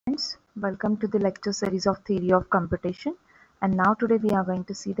Welcome to the lecture series of Theory of Computation. And now today we are going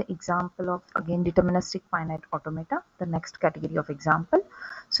to see the example of again deterministic finite automata, the next category of example.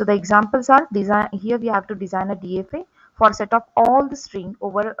 So the examples are design. Here we have to design a DFA for set of all the string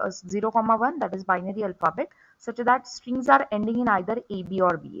over 0, 1, that is binary alphabet, such that strings are ending in either AB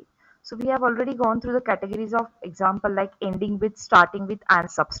or BA. So we have already gone through the categories of example like ending with, starting with, and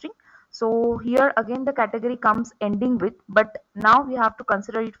substring. So here again the category comes ending with, but now we have to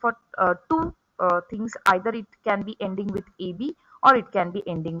consider it for two things. Either it can be ending with AB or it can be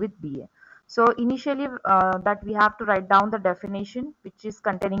ending with BA. So initially that we have to write down the definition which is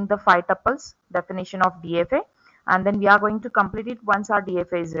containing the 5 tuples definition of DFA, and then we are going to complete it once our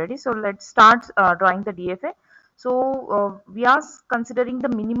DFA is ready. So let's start drawing the DFA. So we are considering the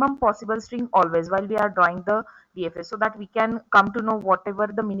minimum possible string always while we are drawing the DFA, so that we can come to know whatever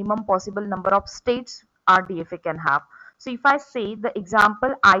the minimum possible number of states our DFA can have. So if I say the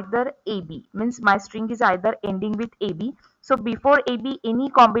example either AB, means my string is either ending with AB. So before AB, any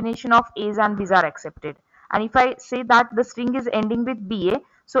combination of A's and B's are accepted. And if I say that the string is ending with BA,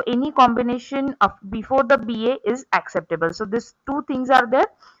 so any combination of before the BA is acceptable. So these two things are there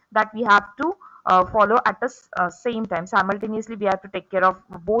that we have to follow at the same time. Simultaneously, we have to take care of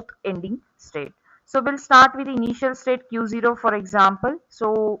both ending state. So we'll start with initial state Q0 for example.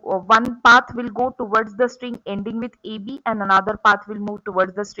 So one path will go towards the string ending with AB and another path will move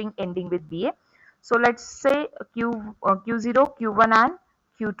towards the string ending with BA. So let's say Q0, Q1 and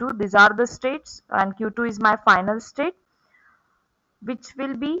Q2. These are the states, and Q2 is my final state, which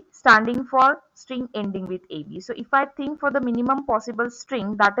will be standing for string ending with AB. So if I think for the minimum possible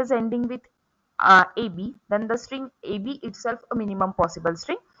string that is ending with AB, then the string AB itself a minimum possible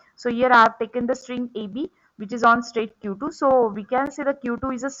string. So here I have taken the string AB which is on state Q2. So we can say the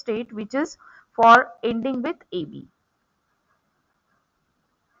Q2 is a state which is for ending with AB.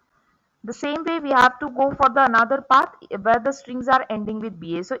 The same way we have to go for the another path where the strings are ending with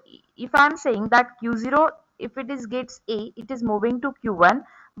BA. So if I am saying that Q0, if it is gets A, it is moving to Q1,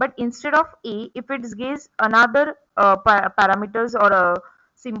 but instead of A, if it gets another parameters or a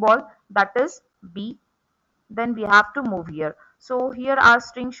symbol that is B, then we have to move here. So here our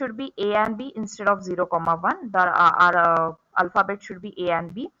string should be A and B instead of 0, 1. Our alphabet should be A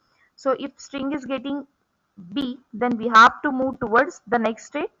and B. So if string is getting B, then we have to move towards the next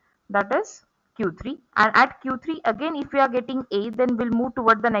state, that is Q3. And at Q3 again, if we are getting A, then we'll move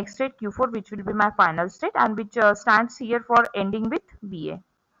toward the next state Q4, which will be my final state and which stands here for ending with BA.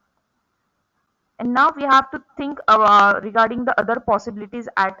 And now we have to think regarding the other possibilities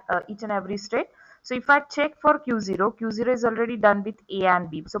at each and every state. So if I check for Q0, Q0 is already done with A and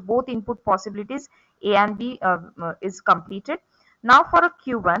B. So both input possibilities A and B is completed. Now for a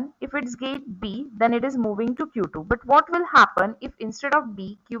Q1, if it's gate B, then it is moving to Q2. But what will happen if instead of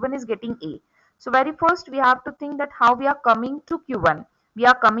B, Q1 is getting A? So very first we have to think that how we are coming to Q1. We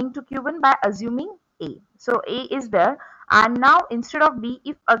are coming to Q1 by assuming A. So A is there, and now instead of B,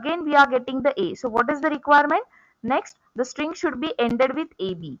 if again we are getting the A, so what is the requirement? Next, the string should be ended with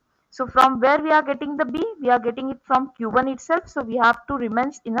AB. So from where we are getting the B, we are getting it from Q1 itself. So we have to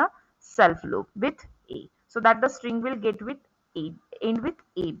remain in a self loop with A, so that the string will get with A, end with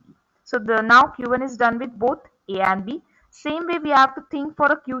AB. So the now Q1 is done with both A and B. Same way we have to think for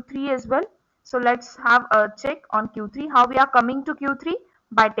a Q3 as well. So let's have a check on Q3, how we are coming to Q3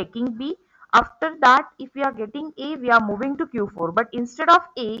 by taking B. After that, if we are getting A, we are moving to Q4. But instead of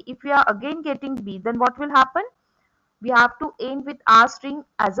A, if we are again getting B, then what will happen? We have to end with our string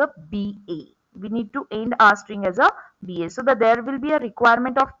as a BA. We need to end our string as a BA. So that there will be a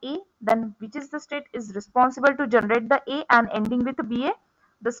requirement of A, then which is the state is responsible to generate the A and ending with BA?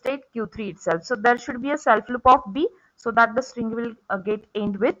 The state Q3 itself. So there should be a self loop of B so that the string will get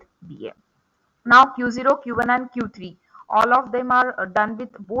end with BA. Now Q0, Q1 and Q3, all of them are done with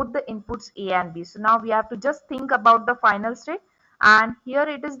both the inputs A and B. So now we have to just think about the final state, and here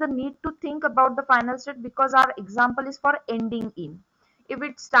it is the need to think about the final state because our example is for ending in. If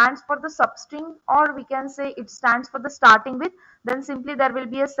it stands for the substring, or we can say it stands for the starting with, then simply there will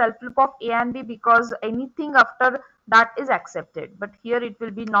be a self loop of A and B because anything after that is accepted. But here it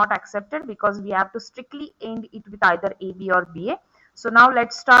will be not accepted because we have to strictly end it with either AB or BA. So now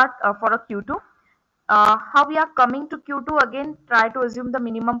let's start for a Q2. How we are coming to Q2, again try to assume the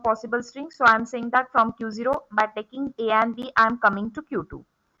minimum possible string. So I am saying that from Q0 by taking A and B I am coming to Q2.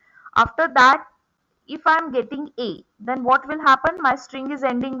 After that, if I am getting A, then what will happen? My string is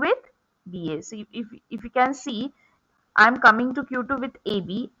ending with BA. So if you can see, I am coming to Q2 with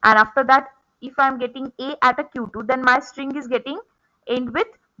AB, and after that if I am getting A at a Q2, then my string is getting end with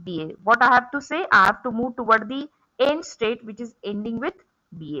BA. What I have to say, I have to move toward the end state which is ending with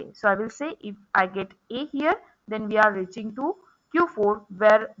BA. So I will say if I get A here, then we are reaching to Q4,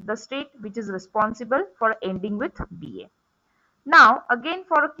 where the state which is responsible for ending with BA. Now again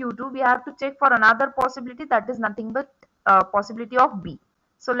for Q2 we have to check for another possibility, that is nothing but possibility of B.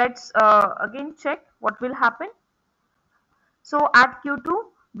 So let's again check what will happen. So at Q2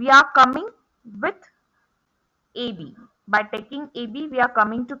 we are coming with AB. By taking AB, we are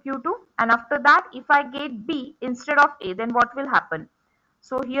coming to Q2, and after that, if I get B instead of A, then what will happen?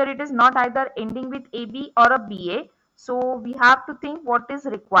 So here it is not either ending with AB or a BA. So we have to think what is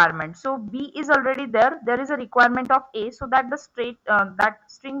requirement. So B is already there. There is a requirement of A, so that the that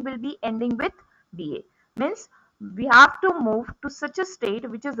string will be ending with BA. Means we have to move to such a state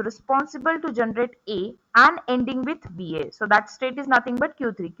which is responsible to generate A and ending with BA. So that state is nothing but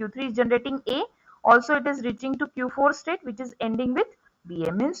Q3. Q3 is generating A. Also it is reaching to Q4 state which is ending with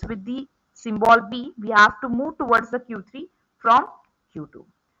BA. Means with the symbol B, we have to move towards the Q3 from Q2.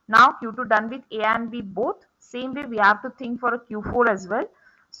 Now Q2 done with A and B both. Same way we have to think for a Q4 as well.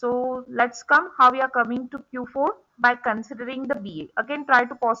 So let's come how we are coming to Q4 by considering the BA. Again try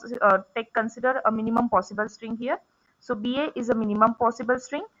to consider a minimum possible string here. So BA is a minimum possible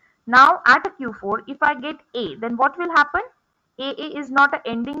string. Now at a Q4 if I get A, then what will happen? AA is not an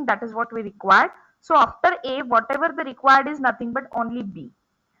ending, that is what we required. So after A, whatever the required is nothing but only B.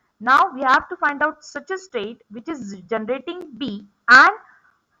 Now we have to find out such a state which is generating B and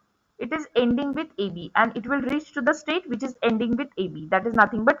it is ending with AB, and it will reach to the state which is ending with AB, that is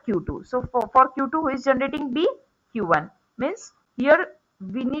nothing but Q2. So for Q2 who is generating B, Q1. Means here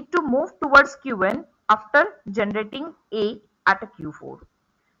we need to move towards Q1 after generating A at a Q4.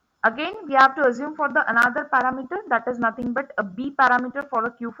 Again we have to assume for the another parameter, that is nothing but a B parameter for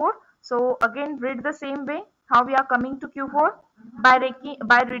a Q4. So again read the same way how we are coming to Q4 by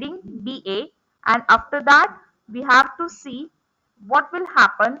reading BA, and after that we have to see what will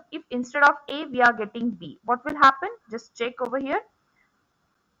happen if instead of A we are getting B. What will happen? Just check over here.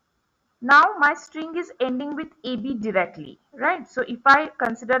 Now my string is ending with AB directly, right? So if I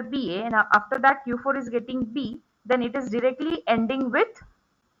consider BA and after that Q4 is getting B, then it is directly ending with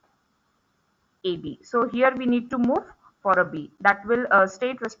AB. So here we need to move for a B. That will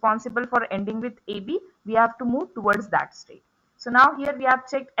state responsible for ending with AB. We have to move towards that state. So now here we have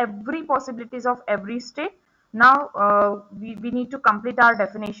checked every possibilities of every state. Now we need to complete our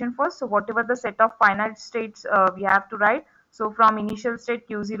definition first. So whatever the set of finite states we have to write. So from initial state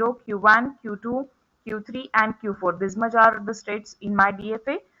Q0, Q1, Q2, Q3 and Q4. These much are the states in my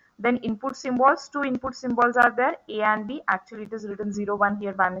DFA. Then input symbols, two input symbols are there, A and B. Actually it is written 0, 1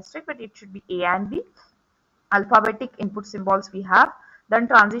 here by mistake, but it should be A and B. Alphabetic input symbols we have. Then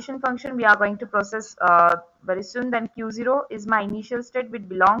transition function we are going to process very soon. Then Q0 is my initial state which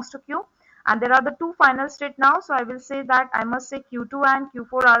belongs to Q. And there are the two final state now. So I will say that I must say Q2 and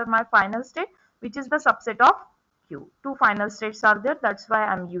Q4 are my final state, which is the subset of Q. Two final states are there. That's why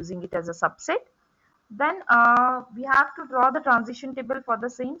I'm using it as a subset. Then we have to draw the transition table for the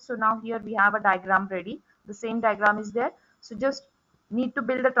same. So now here we have a diagram ready. The same diagram is there. So just need to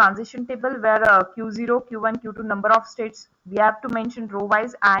build a transition table where Q0, Q1, Q2 number of states we have to mention row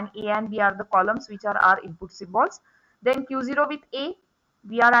wise, and A and B are the columns which are our input symbols. Then Q0 with A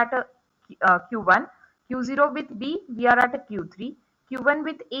we are at a Q1, Q0 with B we are at a Q3, Q1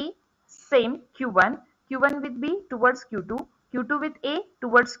 with A same Q1, Q1 with B towards Q2, Q2 with A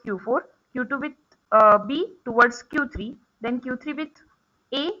towards Q4, Q2 with B towards Q3, then Q3 with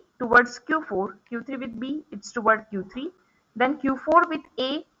A towards Q4, Q3 with B it's toward Q3, then Q4 with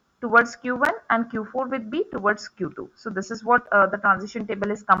A towards Q1 and Q4 with B towards Q2. So this is what the transition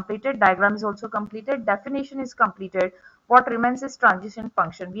table is completed. Diagram is also completed. Definition is completed. What remains is transition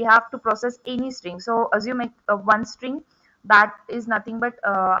function. We have to process any string. So assume one string that is nothing but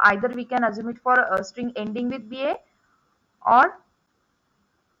either we can assume it for a string ending with BA or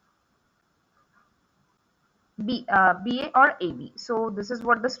BA or AB. So this is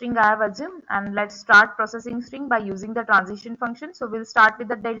what the string I have assumed, and let's start processing string by using the transition function. So we'll start with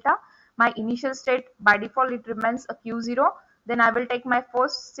the delta. My initial state by default it remains a Q0. Then I will take my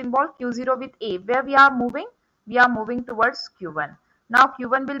first symbol Q0 with A. Where we are moving? We are moving towards Q1. Now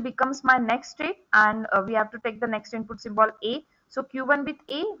Q1 will becomes my next state, and we have to take the next input symbol A. So Q1 with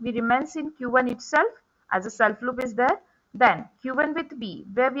A we remains in Q1 itself as a self loop is there. Then Q1 with B,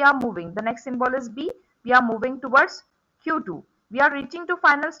 where we are moving, the next symbol is B, we are moving towards Q2. We are reaching to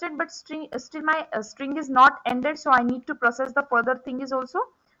final state, but still my string is not ended, so I need to process the further thing is also.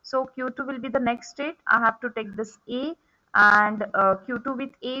 So Q2 will be the next state. I have to take this A, and Q2 with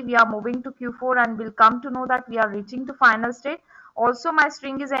A we are moving to Q4, and we'll come to know that we are reaching to final state. Also my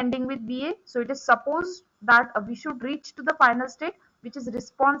string is ending with BA, so it is supposed that we should reach to the final state which is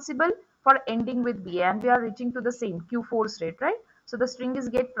responsible for ending with BA, and we are reaching to the same Q4 state, right? So the string is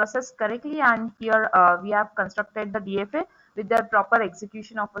get processed correctly, and here we have constructed the DFA with the proper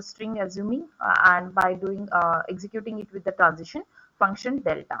execution of a string assuming and by doing executing it with the transition function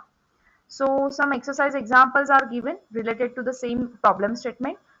delta. So some exercise examples are given related to the same problem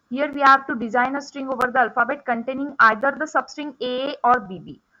statement. Here we have to design a string over the alphabet containing either the substring A or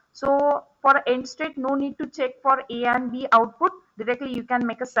BB. So for end state, no need to check for A and B output. Directly you can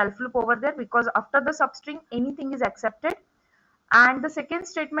make a self loop over there, because after the substring anything is accepted. And the second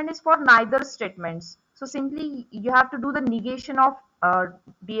statement is for neither statements. So simply you have to do the negation of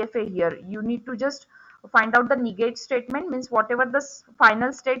DFA here. You need to just find out the negate statement, means whatever the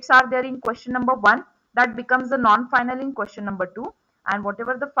final states are there in question number 1, that becomes the non-final in question number 2, and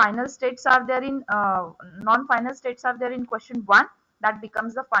whatever the final states are there in non-final states are there in question 1, that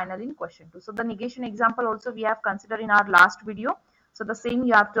becomes the final in question 2. So the negation example also we have considered in our last video. So the same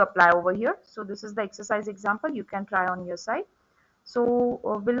you have to apply over here. So this is the exercise example, you can try on your side. So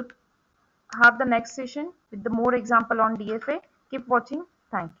we'll have the next session with the more example on DFA. Keep watching.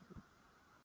 Thank you.